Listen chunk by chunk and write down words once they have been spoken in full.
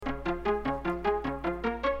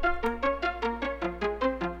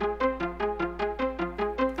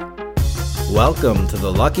Welcome to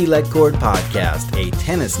the Lucky Letcord podcast, a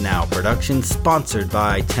Tennis Now production sponsored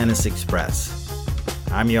by Tennis Express.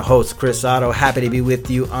 I'm your host, Chris Otto, happy to be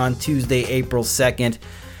with you on Tuesday, April 2nd.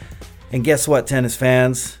 And guess what, tennis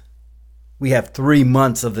fans? We have 3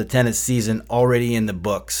 months of the tennis season already in the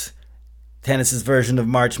books. Tennis's version of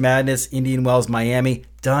March Madness, Indian Wells, Miami,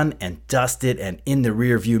 done and dusted and in the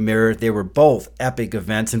rearview mirror. They were both epic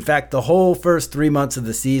events. In fact, the whole first 3 months of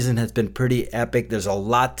the season has been pretty epic. There's a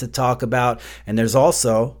lot to talk about, and there's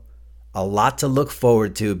also a lot to look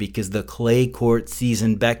forward to because the clay court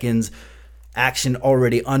season beckons. Action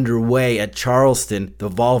already underway at Charleston, the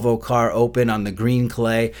Volvo Car Open on the green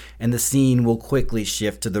clay, and the scene will quickly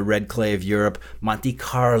shift to the red clay of Europe, Monte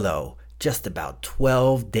Carlo. Just about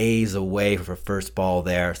 12 days away for first ball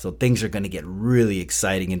there. So things are going to get really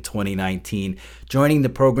exciting in 2019. Joining the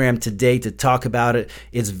program today to talk about it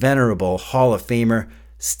is venerable Hall of Famer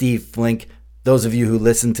Steve Flink. Those of you who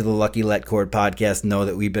listen to the Lucky Letcord podcast know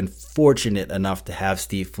that we've been fortunate enough to have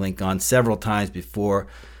Steve Flink on several times before.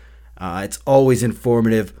 It's always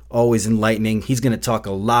informative, always enlightening. He's going to talk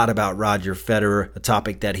a lot about Roger Federer, a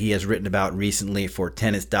topic that he has written about recently for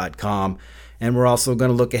tennis.com. And we're also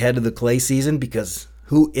going to look ahead to the clay season because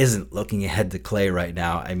who isn't looking ahead to clay right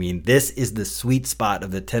now? I mean, this is the sweet spot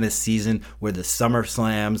of the tennis season where the Summer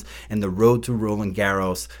Slams and the road to Roland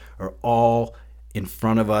Garros are all in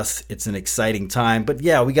front of us. It's an exciting time. But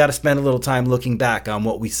yeah, we got to spend a little time looking back on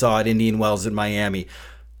what we saw at Indian Wells in Miami.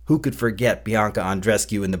 Who could forget Bianca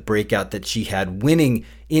Andreescu and the breakout that she had winning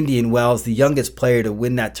Indian Wells, the youngest player to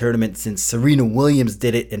win that tournament since Serena Williams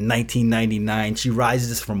did it in 1999. She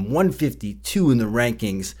rises from 152 in the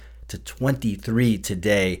rankings to 23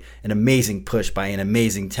 today. An amazing push by an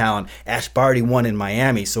amazing talent. Ash Barty won in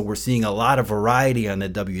Miami, so we're seeing a lot of variety on the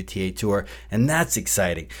WTA Tour, and that's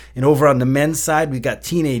exciting. And over on the men's side, we've got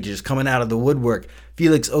teenagers coming out of the woodwork.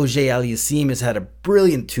 Felix Auger-Aliassime has had a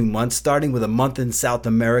brilliant 2 months, starting with a month in South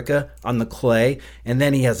America on the clay, and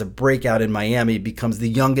then he has a breakout in Miami, becomes the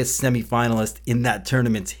youngest semifinalist in that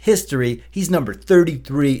tournament's history. He's number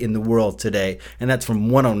 33 in the world today, and that's from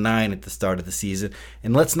 109 at the start of the season.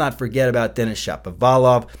 And let's not forget about Denis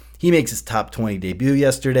Shapovalov. He makes his top 20 debut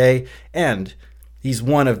yesterday, and he's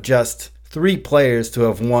one of just 3 players to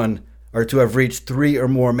have won or to have reached 3 or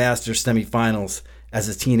more Masters semifinals as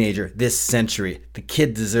a teenager this century. The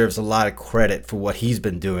kid deserves a lot of credit for what he's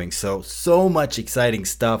been doing. So much exciting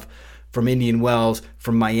stuff from Indian Wells,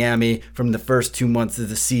 from Miami, from the first 2 months of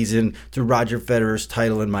the season to Roger Federer's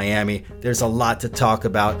title in Miami. There's a lot to talk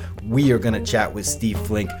about. We are going to chat with Steve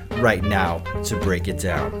Flink right now to break it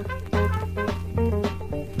down.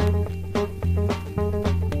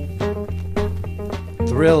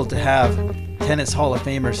 Thrilled to have Tennis Hall of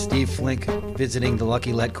Famer Steve Flink visiting the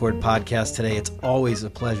Lucky Letcord podcast today. It's always a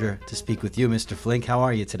pleasure to speak with you, Mr. Flink. How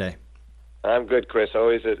are you today? I'm good, Chris.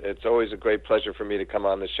 It's always a great pleasure for me to come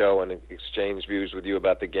on the show and exchange views with you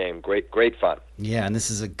about the game. Great fun. Yeah, and this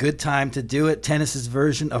is a good time to do it. Tennis's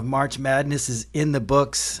version of March Madness is in the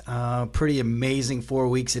books. Pretty amazing 4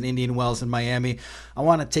 weeks in Indian Wells and Miami. I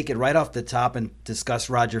want to take it right off the top and discuss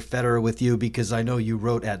Roger Federer with you because I know you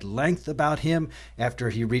wrote at length about him after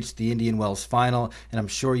he reached the Indian Wells final, and I'm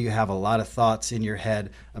sure you have a lot of thoughts in your head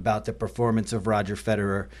about the performance of Roger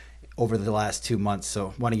Federer over the last 2 months.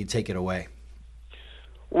 So why don't you take it away?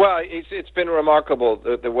 Well, it's been remarkable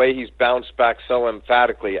the way he's bounced back so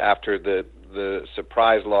emphatically after the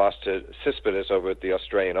surprise loss to Tsitsipas over at the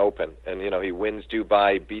Australian Open. And, he wins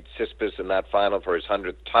Dubai, beats Tsitsipas in that final for his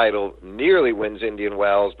 100th title, nearly wins Indian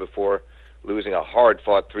Wells before losing a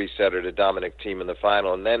hard-fought 3-setter to Dominic Thiem in the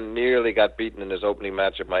final, and then nearly got beaten in his opening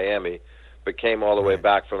match at Miami, but came all the way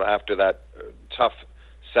back from after that tough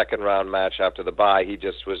second-round match after the bye. He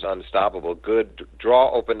just was unstoppable. Good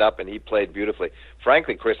draw opened up, and he played beautifully.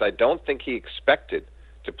 Frankly, Chris, I don't think he expected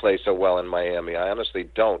to play so well in Miami. I honestly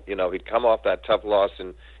don't. He'd come off that tough loss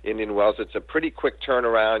in Indian Wells. It's a pretty quick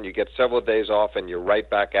turnaround. You get several days off, and you're right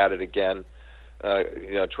back at it again,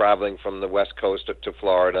 traveling from the West Coast to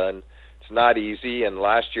Florida. And it's not easy, and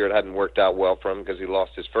last year it hadn't worked out well for him because he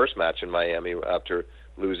lost his first match in Miami after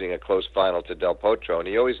losing a close final to Del Potro, and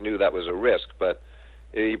he always knew that was a risk, but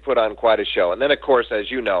he put on quite a show. And then, of course,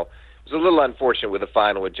 as you know, it was a little unfortunate with the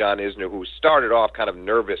final with John Isner, who started off kind of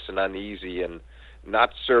nervous and uneasy and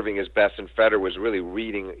not serving his best, and Federer was really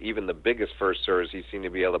reading even the biggest first serves. He seemed to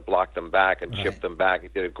be able to block them back and chip them back. He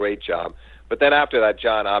did a great job. But then after that,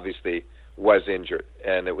 John obviously was injured,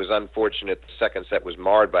 and it was unfortunate the second set was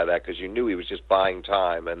marred by that because you knew he was just buying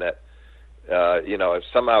time, and that if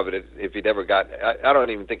somehow if he'd ever got, I don't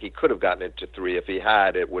even think he could have gotten it to 3. If he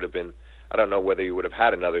had, it would have been, I don't know whether he would have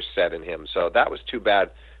had another set in him. So that was too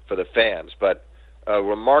bad for the fans. But a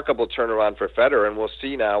remarkable turnaround for Federer, and we'll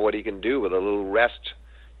see now what he can do with a little rest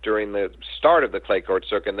during the start of the clay court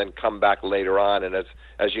circuit and then come back later on. And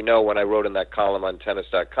as you know, when I wrote in that column on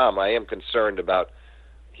tennis.com, I am concerned about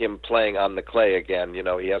him playing on the clay again. You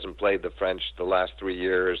know, he hasn't played the French the last 3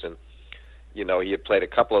 years, and you know, he had played a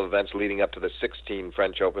couple of events leading up to the 16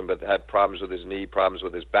 French Open, but had problems with his knee, problems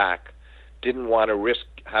with his back. Didn't want to risk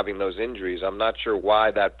having those injuries. I'm not sure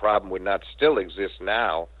why that problem would not still exist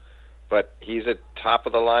now, but he's a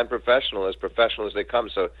top-of-the-line professional as they come,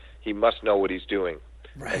 so he must know what he's doing.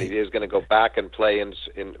 Right. And he is going to go back and play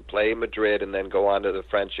in Madrid and then go on to the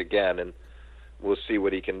French again, and we'll see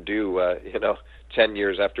what he can do, 10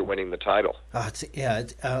 years after winning the title.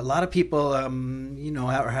 A lot of people,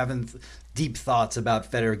 are having deep thoughts about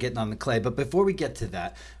Federer getting on the clay. But before we get to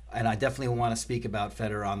that, and I definitely want to speak about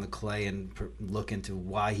Federer on the clay and look into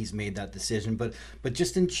why he's made that decision. But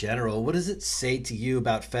just in general, what does it say to you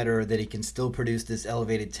about Federer that he can still produce this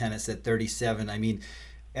elevated tennis at 37? I mean,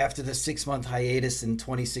 after the 6-month hiatus in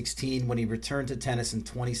 2016, when he returned to tennis in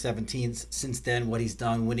 2017, since then, what he's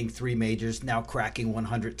done, winning 3 majors, now cracking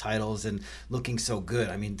 100 titles and looking so good.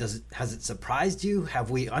 I mean, has it surprised you? Have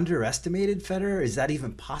we underestimated Federer? Is that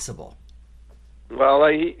even possible? Well,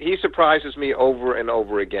 he surprises me over and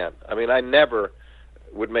over again. I mean, I never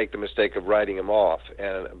would make the mistake of writing him off.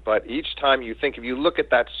 But each time if you look at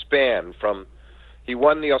that span from he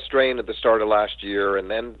won the Australian at the start of last year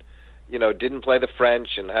and then didn't play the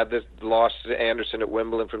French and had this loss to Anderson at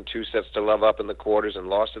Wimbledon from 2-0 up in the quarters and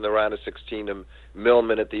lost in the round of 16 to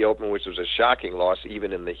Millman at the Open, which was a shocking loss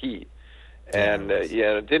even in the heat. And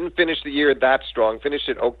didn't finish the year that strong. Finished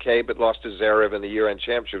it okay, but lost to Zverev in the year-end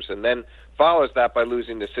championships, and then follows that by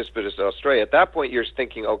losing to Tsitsipas to Australia. At that point, you're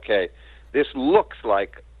thinking, okay, this looks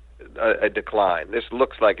like a decline. This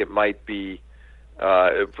looks like it might be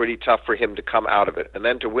pretty tough for him to come out of it. And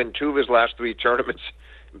then to win 2 of his last 3 tournaments,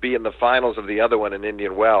 be in the finals of the other one in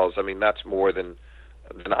Indian Wells, I mean, that's more than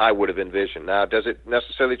I would have envisioned. Now, does it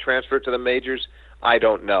necessarily transfer to the majors? I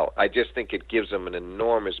don't know. I just think it gives him an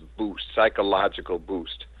enormous boost, psychological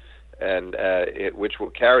boost, and which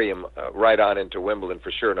will carry him right on into Wimbledon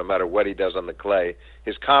for sure, no matter what he does on the clay.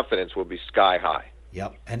 His confidence will be sky high.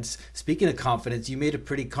 Yep. And speaking of confidence, you made a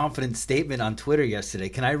pretty confident statement on Twitter yesterday.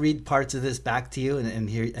 Can I read parts of this back to you and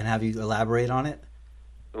have you elaborate on it?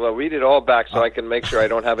 Well, read it all back so I can make sure I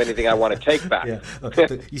don't have anything I want to take back. Yeah.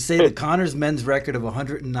 You say that Connor's men's record of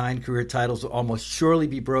 109 career titles will almost surely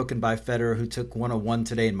be broken by Federer, who took 101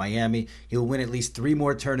 today in Miami. He'll win at least 3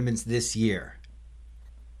 more tournaments this year.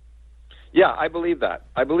 Yeah, I believe that.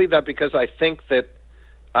 I believe that because I think that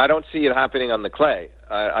I don't see it happening on the clay.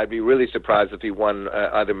 I'd be really surprised if he won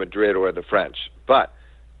either Madrid or the French. But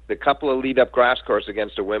the couple of lead-up grass courses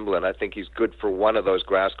against a Wimbledon, I think he's good for one of those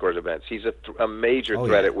grass course events. He's a major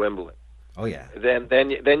threat at Wimbledon. Oh yeah. Then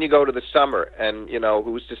you go to the summer, and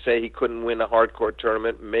who's to say he couldn't win a hard court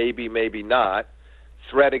tournament? Maybe, maybe not.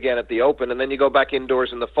 Threat again at the Open, and then you go back indoors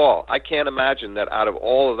in the fall. I can't imagine that out of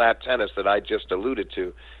all of that tennis that I just alluded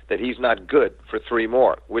to, that he's not good for 3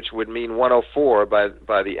 more, which would mean 104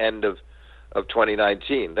 by the end of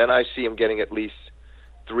 2019. Then I see him getting at least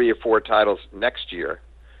 3 or 4 titles next year.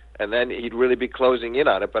 And then he'd really be closing in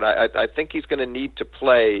on it. But I think he's going to need to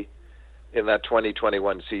play in that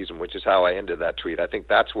 2021 season, which is how I ended that tweet. I think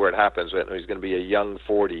that's where it happens. When he's going to be a young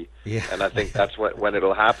 40, and I think that's when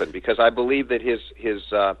it'll happen. Because I believe that his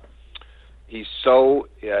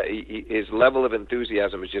level of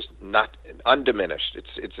enthusiasm is just not undiminished.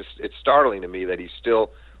 It's startling to me that he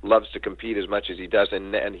still loves to compete as much as he does,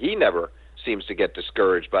 and he never seems to get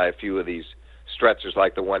discouraged by a few of these stretches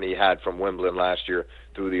like the one he had from Wimbledon last year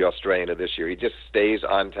through the Australian of this year. He just stays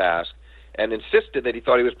on task and insisted that he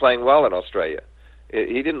thought he was playing well in Australia.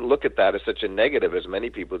 He didn't look at that as such a negative as many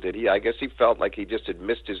people did. I guess he felt like he just had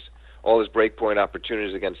missed all his breakpoint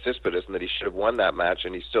opportunities against Tsitsipas and that he should have won that match,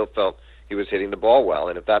 and he still felt he was hitting the ball well.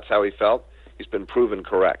 And if that's how he felt, he's been proven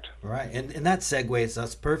correct. Right, and that segues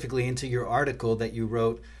us perfectly into your article that you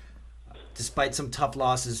wrote. Despite some tough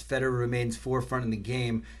losses, Federer remains forefront in the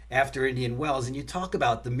game after Indian Wells. And you talk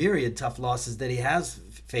about the myriad tough losses that he has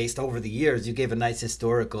faced over the years. You gave a nice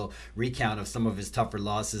historical recount of some of his tougher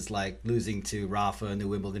losses, like losing to Rafa in the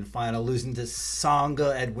Wimbledon final, losing to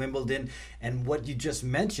Tsonga at Wimbledon. And what you just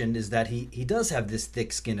mentioned is that he does have this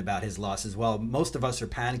thick skin about his losses. While most of us are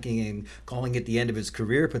panicking and calling it the end of his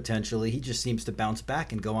career potentially, he just seems to bounce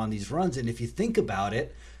back and go on these runs. And if you think about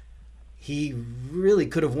it, he really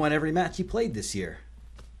could have won every match he played this year.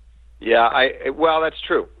 Yeah, well, that's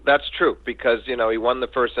true. That's true because, he won the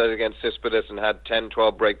first set against Tsitsipas and had 10,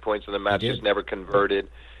 12 break points in the match, just never converted.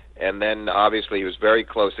 And then, obviously, he was very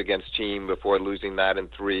close against Thiem before losing that in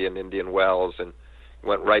 3 in Indian Wells. And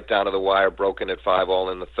went right down to the wire, broken at 5-all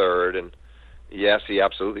in the third, and yes, he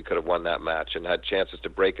absolutely could have won that match and had chances to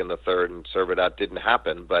break in the third and serve it out. Didn't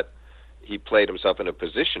happen, but he played himself in a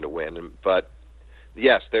position to win. But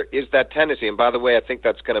yes, there is that tendency, and by the way, I think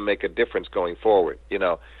that's going to make a difference going forward.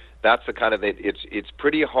 That's the kind of thing. It's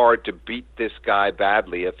pretty hard to beat this guy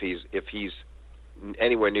badly if he's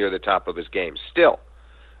anywhere near the top of his game still.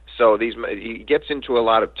 So he gets into a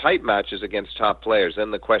lot of tight matches against top players.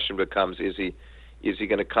 Then the question becomes: is he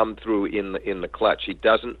going to come through in the clutch? He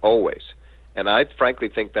doesn't always, and I frankly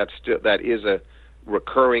think that is a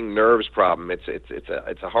recurring nerves problem.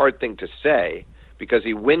 It's a hard thing to say because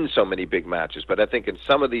he wins so many big matches. But I think in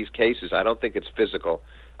some of these cases, I don't think it's physical.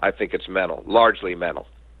 I think it's mental, largely mental.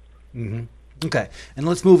 Mm-hmm. Okay, and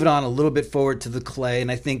let's move it on a little bit forward to the clay.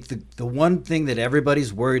 And I think the one thing that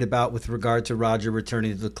everybody's worried about with regard to Roger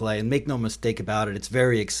returning to the clay, and make no mistake about it, it's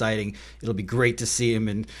very exciting. It'll be great to see him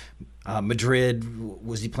in Madrid.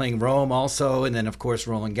 Was he playing Rome also? And then, of course,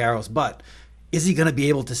 Roland Garros. But is he going to be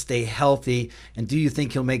able to stay healthy? And do you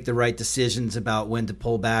think he'll make the right decisions about when to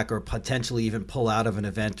pull back or potentially even pull out of an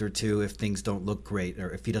event or two if things don't look great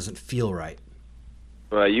or if he doesn't feel right?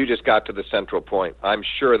 Well, you just got to the central point. I'm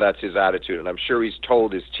sure that's his attitude, and I'm sure he's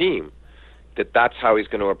told his team that that's how he's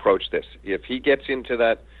going to approach this. If he gets into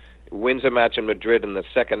that, wins a match in Madrid, and the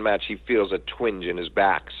second match he feels a twinge in his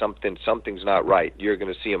back, something's not right, you're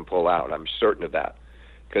going to see him pull out. I'm certain of that,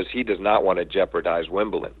 because he does not want to jeopardize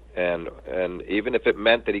Wimbledon. And even if it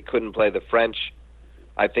meant that he couldn't play the French,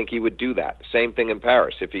 I think he would do that. Same thing in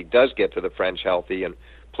Paris. If he does get to the French healthy and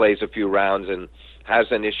plays a few rounds and has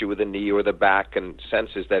an issue with the knee or the back and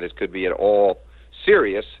senses that it could be at all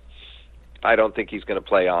serious, I don't think he's going to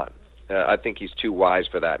play on. I think he's too wise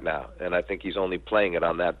for that now, and I think he's only playing it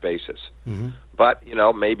on that basis. Mm-hmm. But,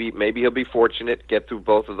 maybe he'll be fortunate, get through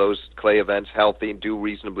both of those clay events healthy and do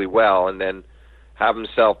reasonably well, and then have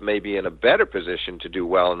himself maybe in a better position to do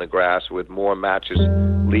well in the grass with more matches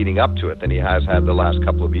leading up to it than he has had the last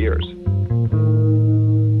couple of years.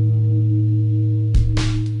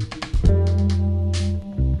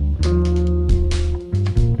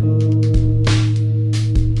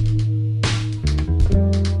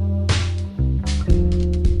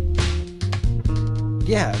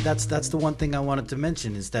 Yeah, that's the one thing I wanted to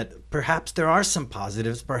mention is that perhaps there are some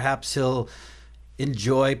positives. Perhaps he'll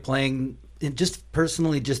enjoy playing, and just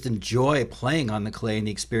enjoy playing on the clay and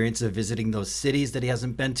the experience of visiting those cities that he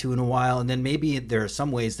hasn't been to in a while. And then maybe there are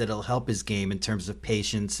some ways that it'll help his game in terms of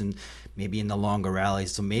patience and maybe in the longer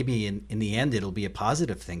rallies. So maybe in the end it'll be a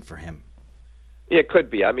positive thing for him. Yeah, it could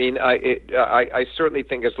be. I mean, I certainly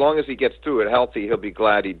think as long as he gets through it healthy, he'll be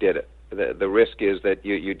glad he did it. The risk is that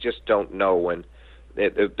you just don't know when.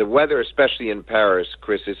 The weather, especially in Paris,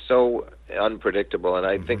 Chris, is so unpredictable. And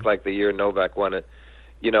I think like the year Novak won it,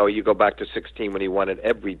 you go back to 16 when he won it,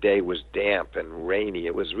 every day was damp and rainy.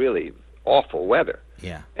 It was really awful weather.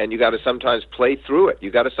 Yeah. And you got to sometimes play through it.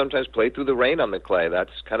 You got to sometimes play through the rain on the clay.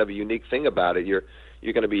 That's kind of a unique thing about it. You're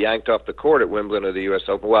going to be yanked off the court at Wimbledon or the U.S.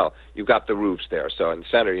 Open. Well, you've got the roofs there, so in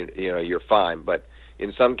center, you're fine. But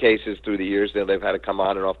in some cases through the years, they've had to come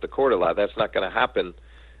on and off the court a lot. That's not going to happen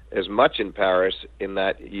as much in Paris, in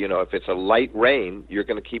that, if it's a light rain, you're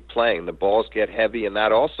going to keep playing. The balls get heavy, and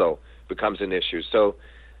that also becomes an issue. So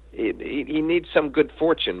he needs some good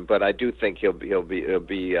fortune, but I do think it'll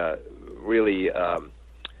be really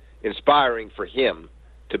inspiring for him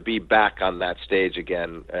to be back on that stage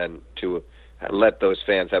again and to let those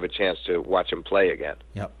fans have a chance to watch him play again.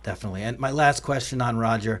 Yep, definitely. And my last question on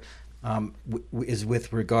Roger is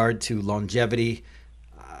with regard to longevity.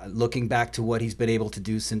 Looking back to what he's been able to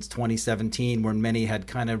do since 2017, when many had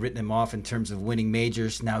kind of written him off in terms of winning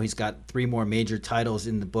majors. Now he's got 3 more major titles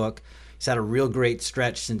in the book. He's had a real great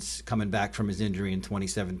stretch since coming back from his injury in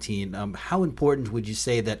 2017. How important would you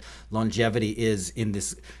say that longevity is in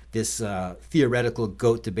this theoretical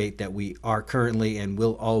GOAT debate that we are currently and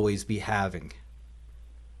will always be having?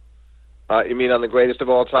 You mean on the greatest of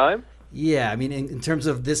all time? Yeah, I mean, in terms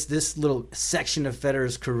of this little section of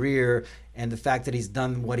Federer's career and the fact that he's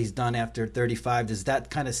done what he's done after 35, does that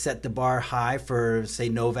kind of set the bar high for, say,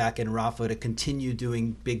 Novak and Rafa to continue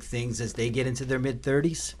doing big things as they get into their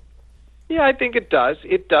mid-30s? Yeah, I think it does.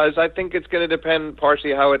 It does. I think it's going to depend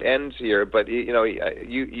partially how it ends here. But,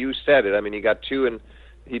 you said it. I mean, he got 2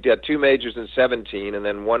 majors in 17 and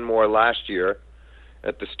then 1 more last year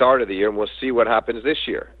at the start of the year, and we'll see what happens this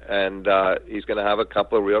year. And he's going to have a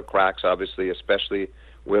couple of real cracks, obviously, especially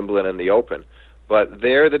Wimbledon and the Open. But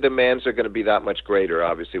there, the demands are going to be that much greater,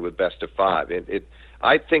 obviously, with best of 5.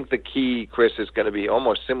 I think the key, Chris, is going to be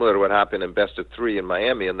almost similar to what happened in best of 3 in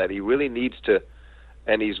Miami, in that he really needs to,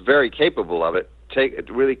 and he's very capable of it,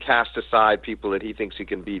 really cast aside people that he thinks he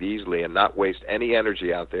can beat easily and not waste any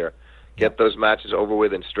energy out there. Get those matches over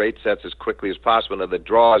with in straight sets as quickly as possible. Now, the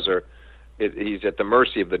draws he's at the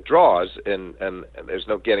mercy of the draws, and there's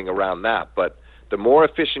no getting around that. But the more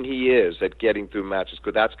efficient he is at getting through matches,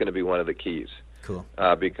 that's going to be one of the keys. Cool.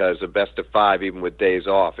 Because a best of 5, even with days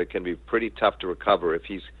off, it can be pretty tough to recover if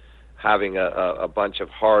he's having a bunch of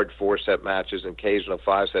hard 4-set matches and occasional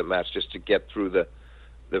 5-set match just to get through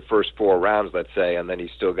the first 4 rounds, let's say, and then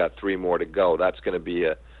he's still got 3 more to go. That's going to be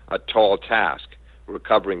a tall task,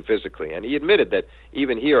 recovering physically. And he admitted that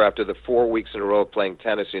even here, after the 4 weeks in a row of playing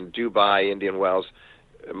tennis in Dubai, Indian Wells,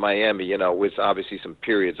 Miami, with obviously some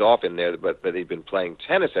periods off in there, but he'd been playing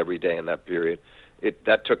tennis every day in that period.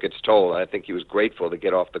 That took its toll. And I think he was grateful to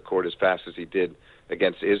get off the court as fast as he did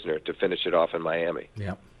against Isner to finish it off in Miami.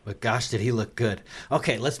 Yeah. But gosh, did he look good.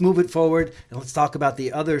 Okay, let's move it forward, and let's talk about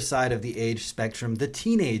the other side of the age spectrum, the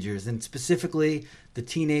teenagers, and specifically the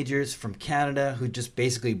teenagers from Canada who just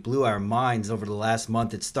basically blew our minds over the last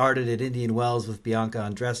month. It started at Indian Wells with Bianca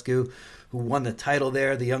Andreescu, who won the title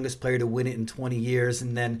there, the youngest player to win it in 20 years.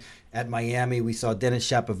 And then at Miami, we saw Denis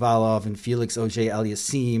Shapovalov and Felix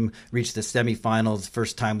Auger-Aliassime reach the semifinals.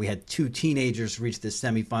 First time we had 2 teenagers reach the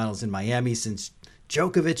semifinals in Miami since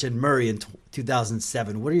Djokovic and Murray in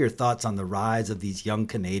 2007. What are your thoughts on the rise of these young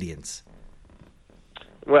Canadians?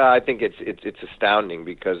 Well, I think it's astounding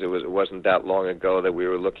because it wasn't that long ago that we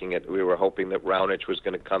were hoping that Raonic was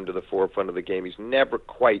going to come to the forefront of the game. He's never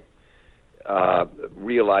quite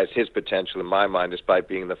realized his potential, in my mind, despite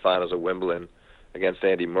being in the finals of Wimbledon against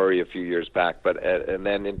Andy Murray a few years back. But and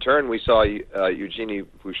then in turn we saw Eugenie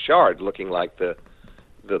Bouchard looking like the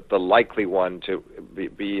likely one to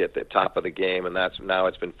be at the top of the game, and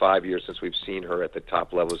it's been 5 years since we've seen her at the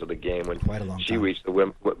top levels of the game when she reached the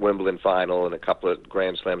Wimbledon final and a couple of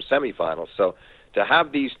Grand Slam semifinals. So to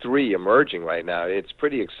have these 3 emerging right now, it's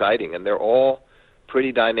pretty exciting, and they're all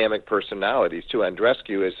pretty dynamic personalities too.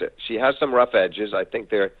 Andreescu she has some rough edges. I think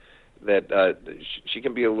she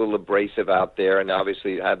can be a little abrasive out there, and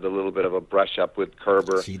obviously had a little bit of a brush up with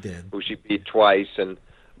Kerber, who she beat twice,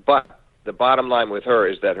 but the bottom line with her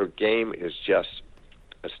is that her game is just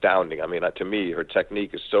astounding. I mean, to me, her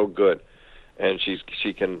technique is so good, and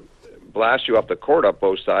she can blast you up the court up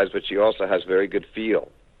both sides, but she also has very good feel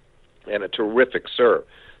and a terrific serve.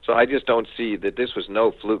 So I just don't see that this was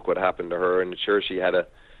no fluke what happened to her. And sure, she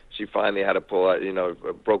finally had to pull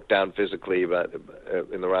out, broke down physically, but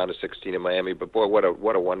in the round of 16 in Miami. But boy, what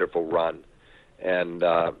a wonderful run, and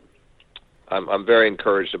I'm very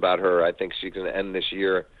encouraged about her. I think she's going to end this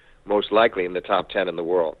year most likely in the top 10 in the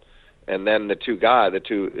world. And then the two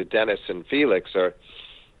Denis and Felix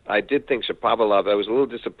I did think Shapovalov, I was a little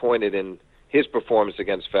disappointed in his performance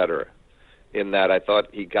against Federer, in that I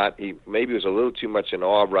thought he maybe was a little too much in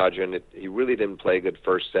awe of Roger, and he really didn't play a good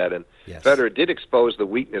first set. And yes, Federer did expose the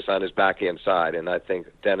weakness on his backhand side, and I think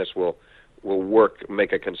Denis will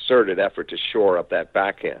make a concerted effort to shore up that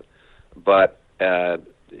backhand. But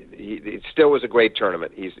it still was a great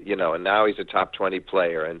tournament. And now he's a top 20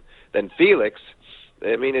 player. And then Felix,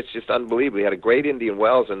 I mean, it's just unbelievable. He had a great Indian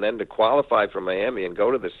Wells, and then to qualify for Miami and go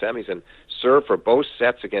to the semis and serve for both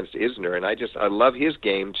sets against Isner. And I love his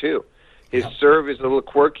game too. His serve is a little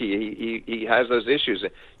quirky. He has those issues.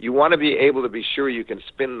 You want to be able to be sure you can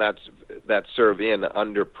spin that serve in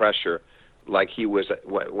under pressure, like he was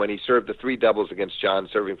when he served the 3 doubles against John,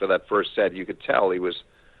 serving for that first set. You could tell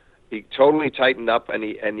he totally tightened up, and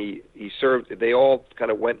he served. They all kind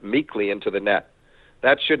of went meekly into the net.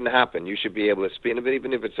 That shouldn't happen. You should be able to spin,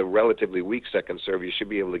 even if it's a relatively weak second serve. You should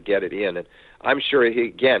be able to get it in, and I'm sure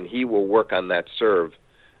he will work on that serve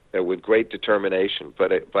with great determination.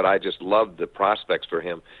 But I just love the prospects for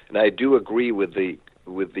him, and I do agree with the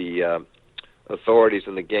authorities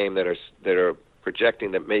in the game that are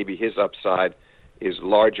projecting that maybe his upside is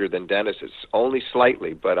larger than Denis's, only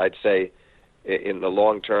slightly, but I'd say in the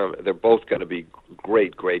long term, they're both going to be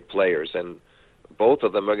great players, and both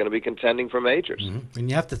of them are going to be contending for majors. Mm-hmm. And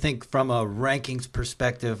you have to think from a rankings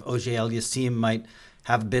perspective, Auger-Aliassime might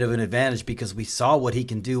have a bit of an advantage because we saw what he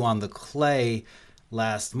can do on the clay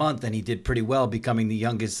last month, and he did pretty well, becoming the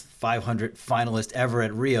youngest 500 finalist ever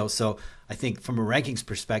at Rio. So I think from a rankings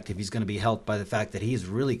perspective, he's going to be helped by the fact that he's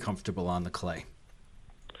really comfortable on the clay.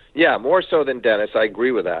 Yeah, more so than Denis. I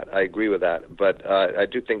agree with that. But I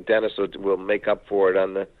do think Denis will make up for it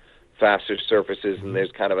on the faster surfaces, and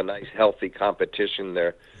there's kind of a nice, healthy competition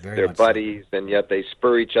there. They're buddies, and yet they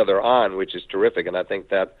spur each other on, which is terrific. And I think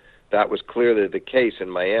that was clearly the case in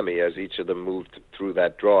Miami as each of them moved through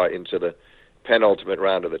that draw into the penultimate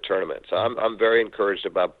round of the tournament. So I'm very encouraged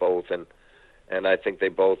about both, and And I think they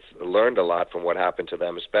both learned a lot from what happened to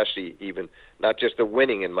them, especially even not just the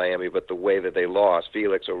winning in Miami, but the way that they lost.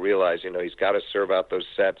 Felix will realize, he's got to serve out those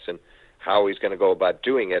sets and how he's going to go about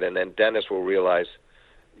doing it. And then Dennis will realize,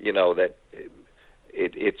 that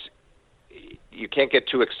it's you can't get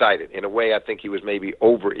too excited. In a way, I think he was maybe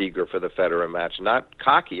over-eager for the Federer match. Not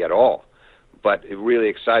cocky at all, but really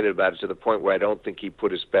excited about it to the point where I don't think he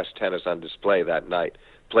put his best tennis on display that night.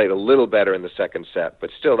 Played a little better in the second set, but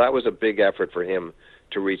still, that was a big effort for him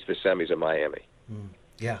to reach the semis of Miami.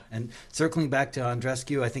 Yeah, and circling back to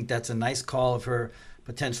Andreescu, I think that's a nice call of her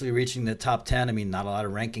potentially reaching the top 10. I mean, not a lot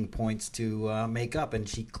of ranking points to make up, and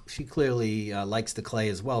she clearly likes the clay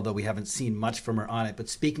as well, though we haven't seen much from her on it. But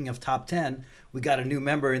speaking of top 10, we got a new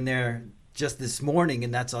member in there just this morning,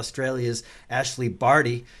 and that's Australia's Ashley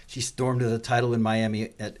Barty. She stormed to the title in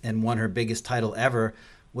Miami and won her biggest title ever.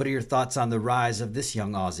 What are your thoughts on the rise of this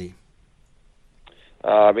young Aussie?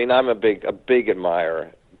 I'm a big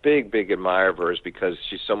admirer, big admirer of hers because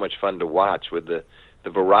she's so much fun to watch with the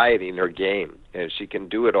variety in her game. And she can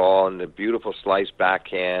do it all, and the beautiful slice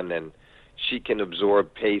backhand, and she can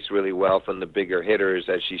absorb pace really well from the bigger hitters,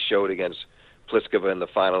 as she showed against Pliskova in the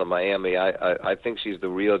final of Miami. I think she's the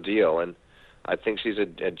real deal, and I think she's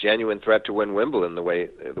a genuine threat to win Wimbledon the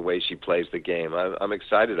way she plays the game. I'm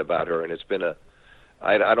excited about her, and it's been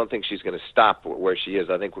I don't think she's going to stop where she is.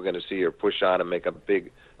 I think we're going to see her push on and make a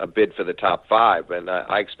bid for the top 5, and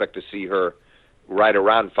I expect to see her right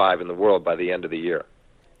around 5 in the world by the end of the year.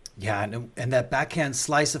 Yeah, and that backhand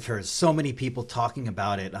slice of hers, so many people talking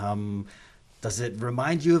about it. Does it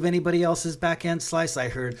remind you of anybody else's backhand slice?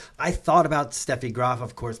 I thought about Steffi Graf,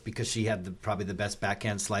 of course, because she had probably the best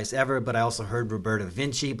backhand slice ever, but I also heard Roberta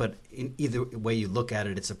Vinci, but in either way you look at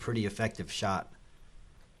it, it's a pretty effective shot.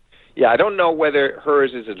 Yeah, I don't know whether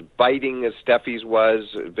hers is as biting as Steffi's was.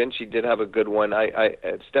 Vinci did have a good one.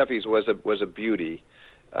 Steffi's was a beauty,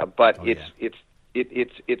 but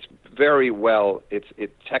it's very well.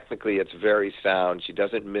 Technically it's very sound. She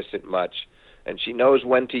doesn't miss it much, and she knows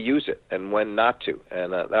when to use it and when not to.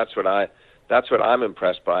 And that's what I'm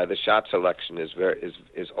impressed by. The shot selection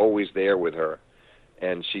is always there with her,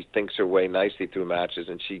 and she thinks her way nicely through matches,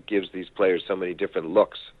 and she gives these players so many different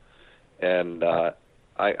looks, and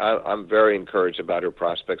I'm very encouraged about her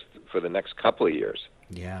prospects for the next couple of years.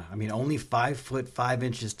 Yeah, I mean, only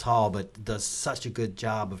 5'5" tall, but does such a good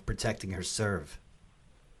job of protecting her serve.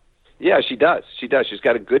 Yeah, she does. She's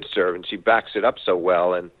got a good serve, and she backs it up so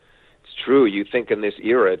well. And it's true. You think in this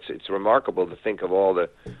era, it's remarkable to think of all the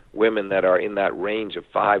women that are in that range of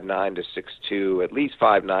 5'9" to 6'2", at least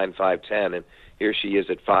 5'9", 5'10", and here she is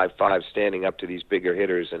at 5'5", standing up to these bigger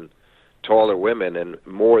hitters and taller women, and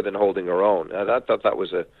more than holding her own. I thought that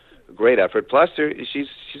was a great effort. Plus, she's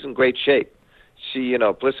in great shape.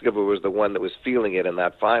 Pliskova was the one that was feeling it in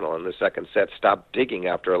that final. In the second set, stopped digging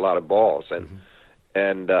after a lot of balls,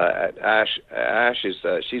 and Ash is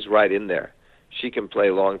she's right in there. She can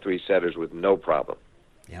play long 3-setters with no problem.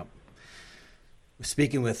 Yep.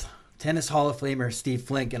 Speaking with Tennis Hall of Famer Steve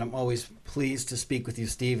Flink, and I'm always pleased to speak with you,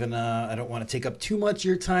 Steve, and I don't want to take up too much of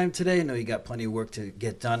your time today. I know you got plenty of work to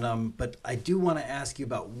get done, but I do want to ask you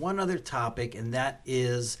about one other topic, and that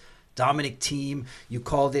is Dominic Thiem. You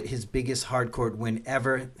called it his biggest hardcourt win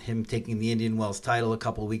ever, him taking the Indian Wells title a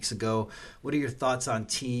couple of weeks ago. What are your thoughts on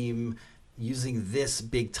Thiem using this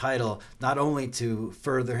big title, not only to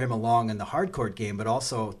further him along in the hardcourt game, but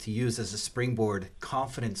also to use as a springboard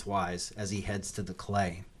confidence-wise as he heads to the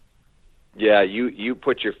clay? Yeah, you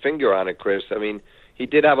put your finger on it, Chris. I mean, he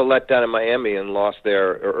did have a letdown in Miami and lost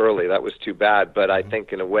there early. That was too bad, but I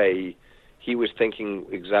think in a way he was thinking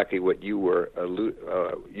exactly what you were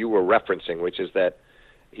referencing, which is that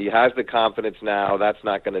he has the confidence now. That's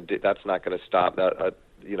not going to stop.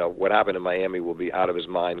 What happened in Miami will be out of his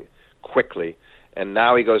mind quickly, and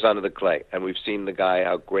now he goes onto the clay, and we've seen the guy,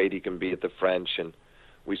 how great he can be at the French, and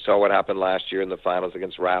we saw what happened last year in the finals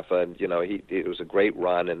against Rafa, and it was a great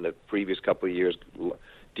run in the previous couple of years,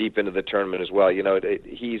 deep into the tournament as well.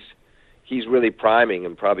 He's really priming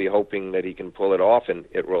and probably hoping that he can pull it off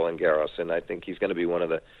at Roland Garros, and I think he's going to be one of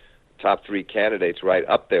the top 3 candidates right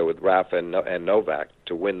up there with Rafa and Novak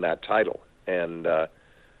to win that title. And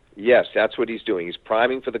yes, that's what he's doing. He's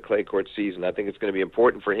priming for the clay court season. I think it's going to be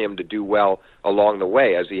important for him to do well along the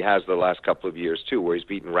way, as he has the last couple of years too, where he's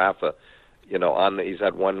beaten Rafa. He's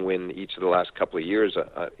had one win each of the last couple of years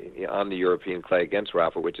on the European clay against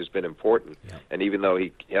Rafa, which has been important. Yeah. And even though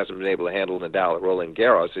he hasn't been able to handle Nadal at Roland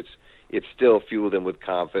Garros, it's still fueled him with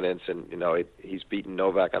confidence. And he's beaten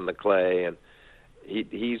Novak on the clay, and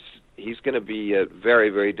he's going to be very,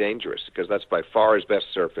 very dangerous because that's by far his best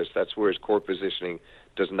surface. That's where his court positioning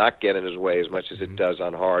does not get in his way as much as it does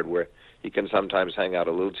on hard, where he can sometimes hang out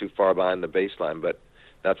a little too far behind the baseline, but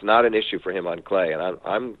that's not an issue for him on clay. And I'm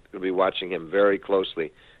going to be watching him very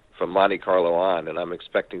closely from Monte Carlo on, and I'm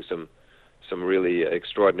expecting some really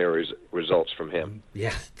extraordinary results from him.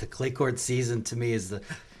 Yeah, the clay court season to me is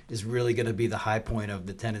really going to be the high point of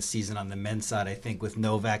the tennis season on the men's side, I think, with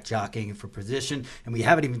Novak jockeying for position. And we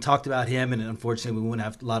haven't even talked about him, and unfortunately we won't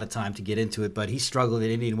have a lot of time to get into it, but he struggled at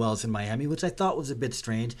Indian Wells in Miami, which I thought was a bit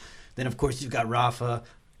strange. Then, of course, you've got Rafa,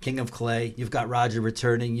 King of Clay. You've got Roger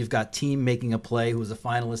returning. You've got Thiem making a play, who was a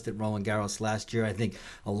finalist at Roland Garros last year. I think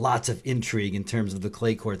lots of intrigue in terms of the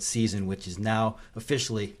clay court season, which is now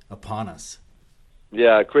officially upon us.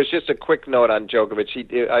 Yeah, Chris, just a quick note on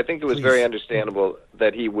Djokovic. I think it was Please. very understandable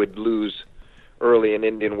that he would lose early in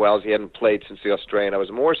Indian Wells. He hadn't played since the Australian. I was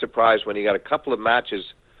more surprised when he got a couple of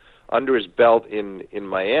matches under his belt in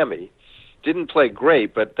Miami. Didn't play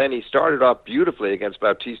great, but then he started off beautifully against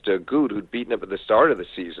Bautista Agut, who'd beaten him at the start of the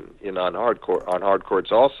season on hard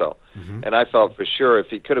courts also. Mm-hmm. And I felt for sure if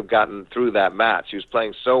he could have gotten through that match, he was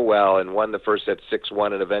playing so well and won the first set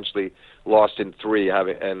 6-1 and eventually lost in 3,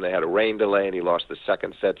 and they had a rain delay, and he lost the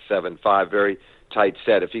second set 7-5, very tight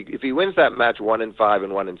set. If he wins that match 1-5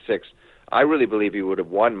 and 1-6, I really believe he would have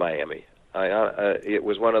won Miami. It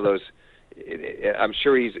was one of those. I'm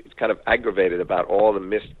sure he's kind of aggravated about all the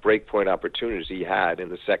missed breakpoint opportunities he had in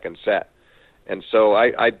the second set. And so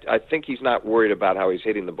I think he's not worried about how he's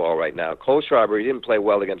hitting the ball right now. Kohlschreiber, he didn't play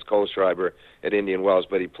well against Kohlschreiber at Indian Wells,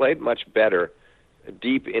 but he played much better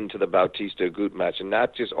deep into the Bautista Agut match, and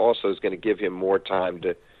that just also is going to give him more time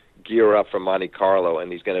to gear up for Monte Carlo,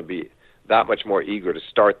 and he's going to be that much more eager to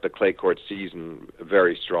start the clay court season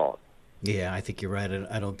very strong. Yeah, I think you're right.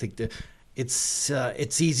 I don't think that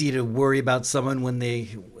it's easy to worry about someone when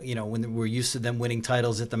when we're used to them winning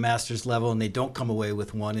titles at the Masters level and they don't come away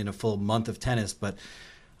with one in a full month of tennis. But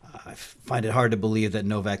I find it hard to believe that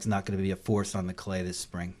Novak's not going to be a force on the clay this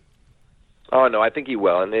spring. Oh, no, I think he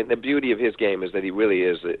will. And the beauty of his game is that he really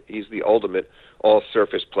is. He's the ultimate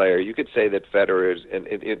all-surface player. You could say that Federer and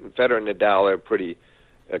Nadal are pretty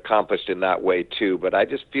accomplished in that way, too. But I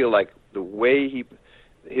just feel like the way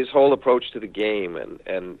his whole approach to the game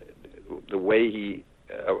and the way he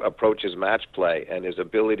approaches match play and his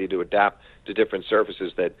ability to adapt to different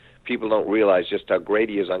surfaces, that people don't realize just how great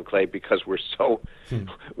he is on clay, because we're so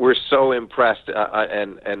impressed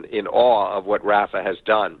and in awe of what Rafa has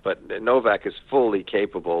done. But Novak is fully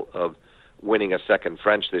capable of winning a second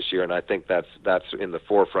French this year, and I think that's in the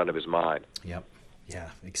forefront of his mind. Yep. Yeah,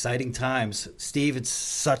 exciting times. Steve, it's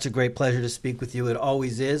such a great pleasure to speak with you. It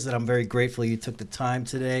always is, and I'm very grateful you took the time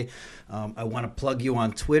today. I want to plug you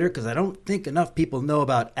on Twitter because I don't think enough people know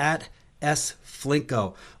about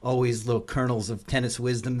 @SFlinko. Always little kernels of tennis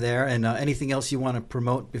wisdom there. And anything else you want to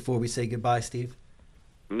promote before we say goodbye, Steve?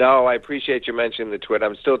 No, I appreciate you mentioning the Twitter.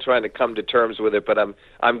 I'm still trying to come to terms with it, but I'm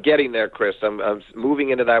getting there, Chris. I'm moving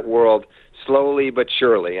into that world slowly but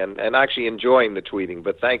surely, and actually enjoying the tweeting.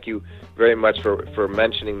 But thank you very much for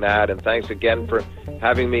mentioning that, and thanks again for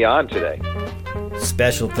having me on today.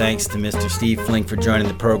 Special thanks to Mr. Steve Flink for joining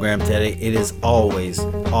the program today. It is always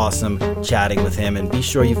awesome chatting with him, and be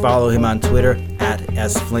sure you follow him on Twitter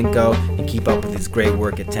 @SFlinko and keep up with his great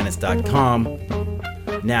work at tennis.com.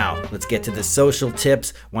 Now, let's get to the social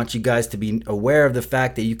tips. I want you guys to be aware of the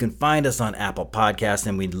fact that you can find us on Apple Podcasts,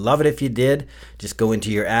 and we'd love it if you did. Just go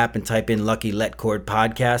into your app and type in Lucky Letcord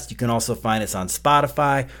Podcast. You can also find us on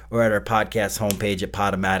Spotify or at our podcast homepage at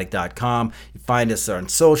podomatic.com. You find us on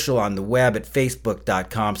social on the web at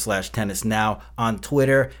facebook.com/tennisnow, on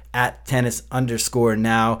Twitter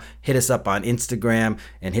 @tennis_now. Hit us up on Instagram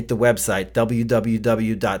and hit the website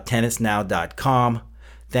www.tennisnow.com.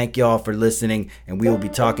 Thank you all for listening, and we will be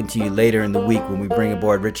talking to you later in the week when we bring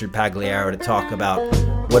aboard Richard Pagliaro to talk about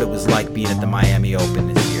what it was like being at the Miami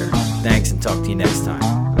Open this year. Thanks, and talk to you next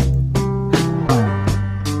time.